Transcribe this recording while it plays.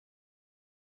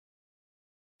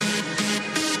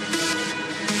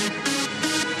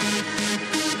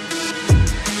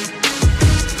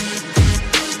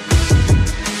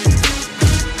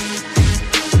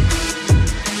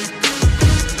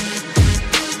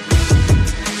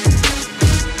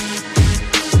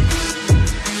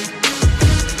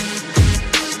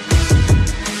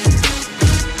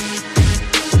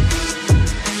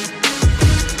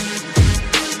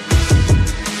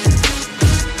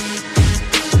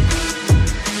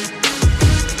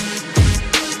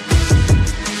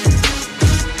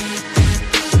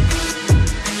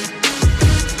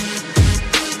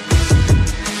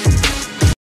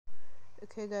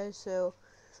guys, so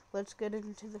let's get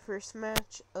into the first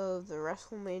match of the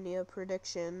WrestleMania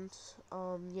predictions.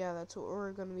 Yeah, that's what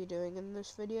we're going to be doing in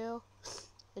this video.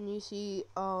 And you see,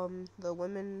 the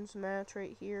women's match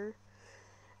right here.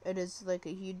 It is like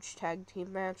a huge tag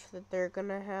team match that they're going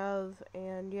to have.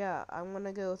 And yeah, I'm going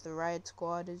to go with the Riot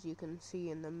Squad, as you can see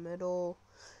in the middle,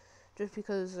 just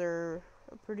because they're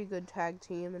a pretty good tag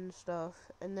team and stuff.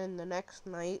 And then the next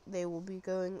night, they will be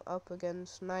going up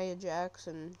against Nia Jax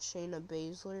and Shayna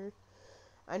Baszler.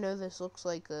 I know this looks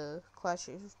like a Clash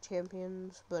of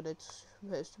Champions, but it's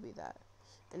supposed to be that.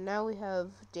 And now we have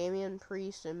Damian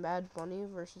Priest and Bad Bunny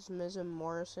versus Miz and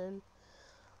Morrison.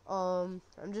 I'm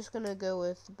just gonna go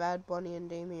with Bad Bunny and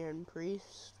Damian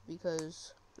Priest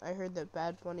because I heard that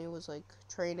Bad Bunny was like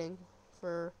training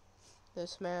for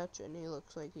this match, and he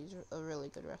looks like he's a really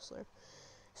good wrestler.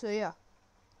 So yeah,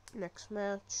 next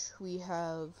match we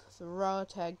have the Raw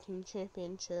Tag Team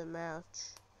Championship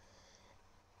match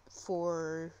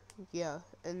for,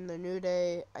 and the New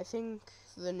Day. I think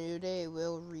the New Day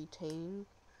will retain,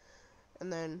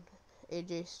 and then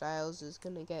AJ Styles is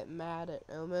gonna get mad at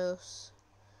Omos,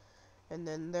 and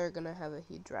then they're gonna have a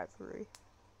huge rivalry.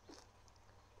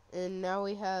 And now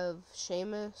we have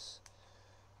Shane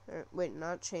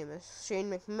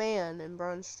McMahon and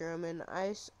Braun Strowman.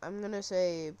 I'm gonna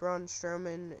say Braun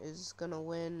Strowman is gonna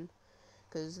win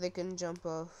because they can jump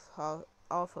off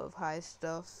of high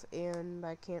stuff, and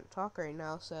I can't talk right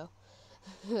now, so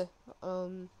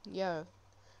yeah,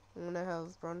 I'm gonna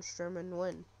have Braun Strowman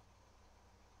win.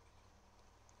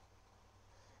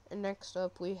 And next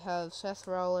up we have Seth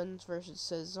Rollins versus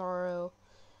Cesaro.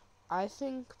 I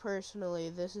think personally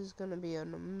this is gonna be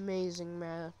an amazing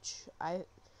match.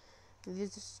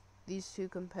 These two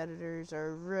competitors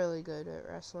are really good at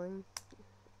wrestling,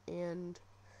 and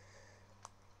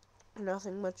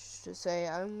nothing much to say.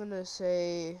 I'm gonna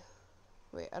say,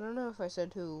 I don't know if I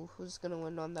said who was gonna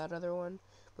win on that other one,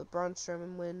 but Braun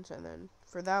Strowman wins, and then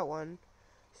for that one,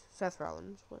 Seth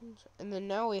Rollins wins. And then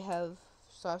now we have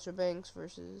Sasha Banks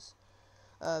versus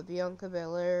Bianca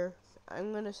Belair.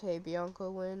 I'm gonna say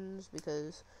Bianca wins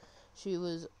because she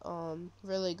was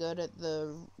really good at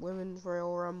the Women's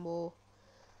Royal Rumble,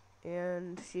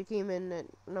 and she came in at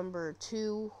number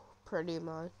 2 pretty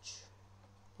much,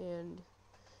 and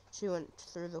she went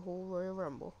through the whole Royal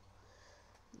Rumble.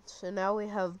 So now we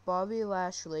have Bobby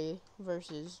Lashley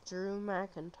versus Drew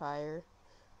McIntyre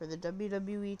for the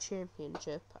WWE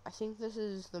Championship. I think this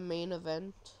is the main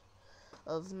event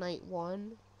of night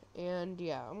 1, and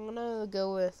yeah, I'm gonna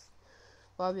go with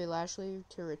Bobby Lashley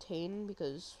to retain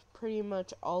because pretty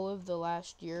much all of the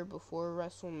last year before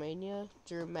WrestleMania,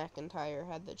 Drew McIntyre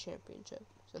had the championship,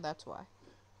 so that's why.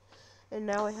 And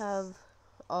now we have,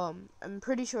 I'm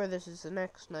pretty sure this is the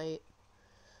next night,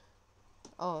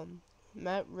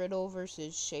 Matt Riddle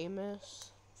versus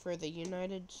Sheamus for the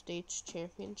United States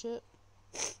Championship.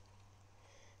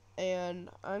 And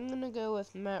I'm gonna go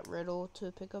with Matt Riddle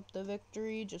to pick up the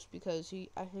victory just because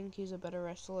I think he's a better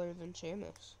wrestler than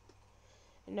Sheamus.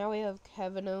 And now we have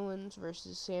Kevin Owens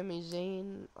versus Sami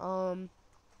Zayn.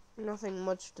 Nothing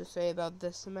much to say about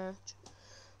this match.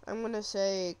 I'm gonna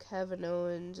say Kevin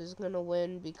Owens is gonna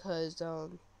win because,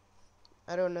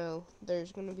 I don't know,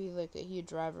 there's gonna be like a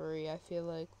huge rivalry, I feel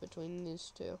like, between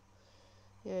these two.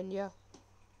 And yeah.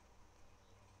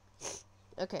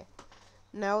 Okay.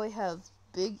 Now we have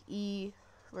Big E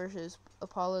versus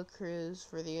Apollo Crews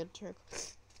for the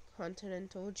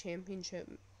Intercontinental Championship,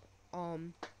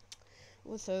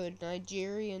 with a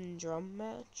Nigerian drum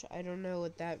match. I don't know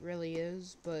what that really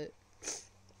is, but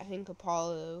I think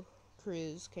Apollo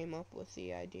Crews came up with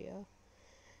the idea.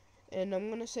 And I'm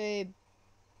gonna say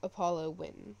Apollo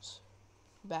wins.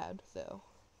 Bad, though.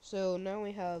 So now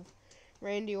we have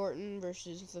Randy Orton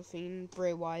versus The Fiend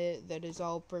Bray Wyatt. That is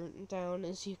all burnt down,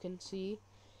 as you can see.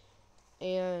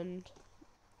 And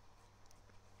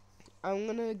I'm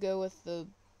gonna go with the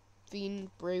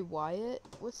Fiend Bray Wyatt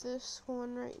with this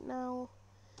one right now.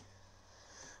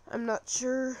 I'm not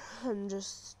sure. I'm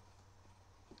just,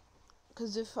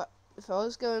 because if I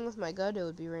was going with my gut, it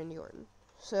would be Randy Orton.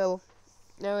 So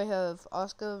now we have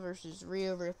Asuka versus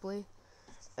Rhea Ripley,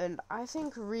 and I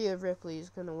think Rhea Ripley is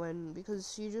gonna win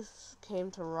because she just came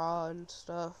to Raw and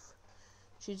stuff.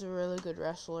 She's a really good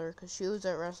wrestler because she was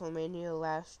at WrestleMania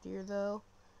last year, though,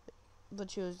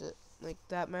 but she was at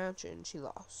that match and she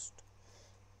lost.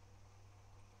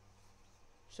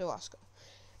 So Asuka.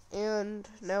 And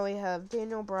now we have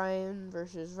Daniel Bryan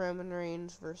versus Roman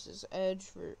Reigns versus Edge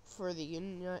for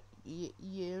the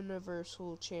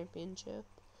Universal Championship.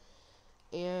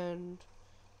 And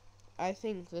I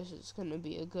think this is going to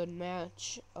be a good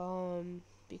match,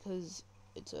 because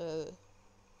it's a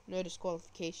no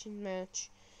disqualification match,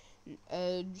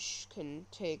 Edge can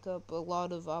take up a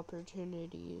lot of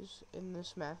opportunities in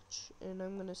this match, and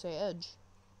I'm gonna say Edge.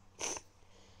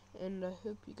 And I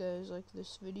hope you guys liked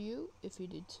this video. If you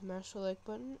did, smash the like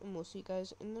button, and we'll see you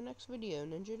guys in the next video.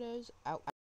 Ninja Does out.